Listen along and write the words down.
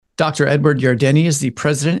Dr. Edward Yardeni is the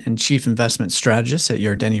president and chief investment strategist at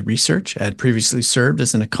Yardeni Research. Ed previously served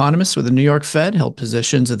as an economist with the New York Fed, held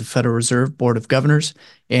positions at the Federal Reserve Board of Governors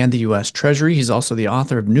and the U.S. Treasury. He's also the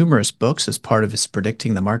author of numerous books as part of his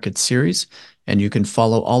Predicting the Market series, and you can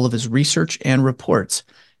follow all of his research and reports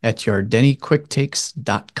at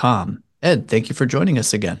YardeniQuickTakes.com. Ed, thank you for joining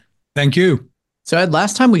us again. Thank you. So Ed,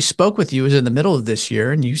 last time we spoke with you was in the middle of this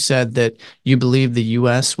year, and you said that you believe the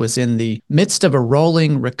U.S. was in the midst of a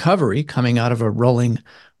rolling recovery coming out of a rolling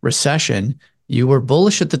recession. You were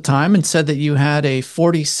bullish at the time and said that you had a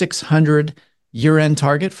 4,600 year-end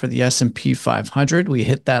target for the S&P 500. We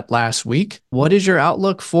hit that last week. What is your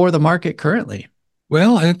outlook for the market currently?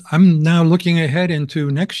 Well, I'm now looking ahead into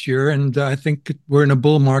next year, and I think we're in a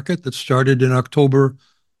bull market that started in October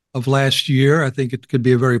of last year. I think it could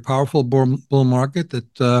be a very powerful bull market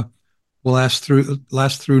that will last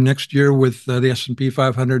through next year, with the S&P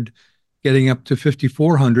 500 getting up to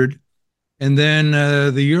 5,400, and then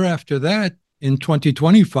the year after that, in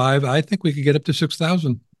 2025, I think we could get up to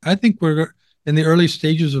 6,000. I think we're in the early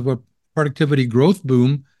stages of a productivity growth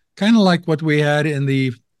boom, kind of like what we had in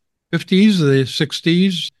the 50s, the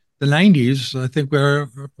 60s, the 90s. I think we're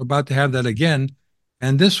about to have that again.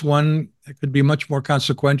 And this one could be much more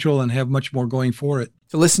consequential and have much more going for it.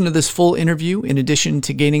 To listen to this full interview, in addition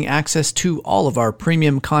to gaining access to all of our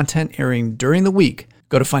premium content airing during the week,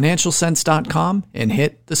 go to financialsense.com and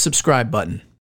hit the subscribe button.